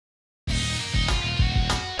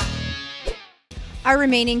Our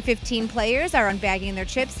remaining 15 players are unbagging their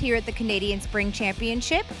chips here at the Canadian Spring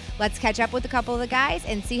Championship. Let's catch up with a couple of the guys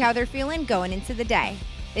and see how they're feeling going into the day.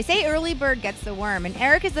 They say early bird gets the worm, and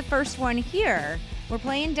Eric is the first one here. We're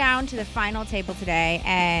playing down to the final table today,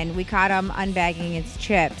 and we caught him unbagging his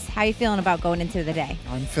chips. How are you feeling about going into the day?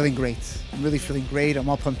 I'm feeling great. I'm really feeling great. I'm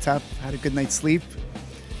all pumped up. Had a good night's sleep.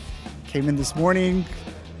 Came in this morning.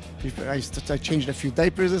 I changed a few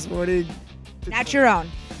diapers this morning. Not your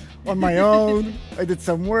own. On my own. I did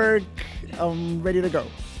some work. I'm ready to go.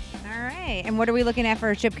 All right. And what are we looking at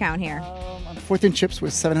for a chip count here? I'm 14 chips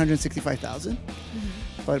with 765,000.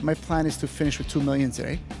 But my plan is to finish with 2 million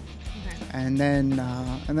today. Okay. And then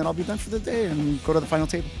I'll be done for the day and go to the final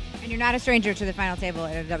table. And you're not a stranger to the final table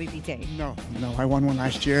at a WPT? No. I won one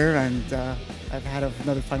last year, and I've had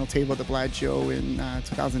another final table at the Bellagio in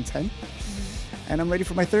 2010. And I'm ready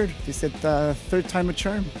for my third. They said third time a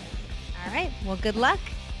charm. All right. Well, good luck.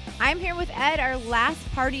 I'm here with Ed, our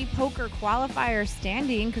last party poker qualifier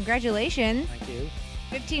standing. Congratulations. Thank you.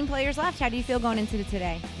 15 players left. How do you feel going into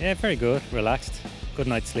today? Yeah, very good. Relaxed. Good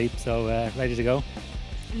night's sleep, so ready to go.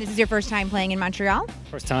 And this is your first time playing in Montreal?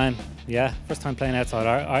 First time, yeah. First time playing outside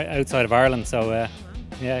of Ireland, so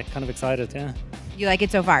yeah, kind of excited, yeah. You like it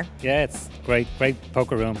so far? Yeah, it's great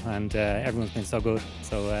poker room, and everyone's been so good,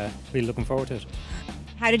 so really looking forward to it.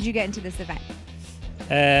 How did you get into this event?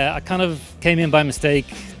 I kind of came in by mistake,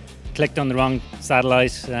 clicked on the wrong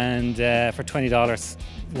satellite, and for $20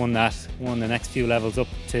 won the next few levels up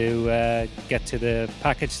to get to the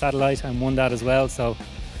package satellite, and won that as well, so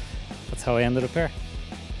that's how I ended up here.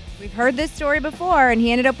 We've heard this story before, and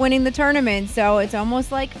he ended up winning the tournament, so it's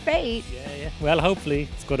almost like fate. Yeah. Well, hopefully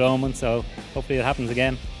it's good omen, so hopefully it happens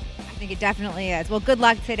again. I think it definitely is. Well, good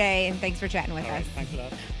luck today, and thanks for chatting with us. Thanks a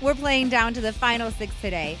lot. We're playing down to the final 6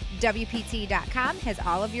 today. WPT.com has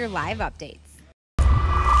all of your live updates.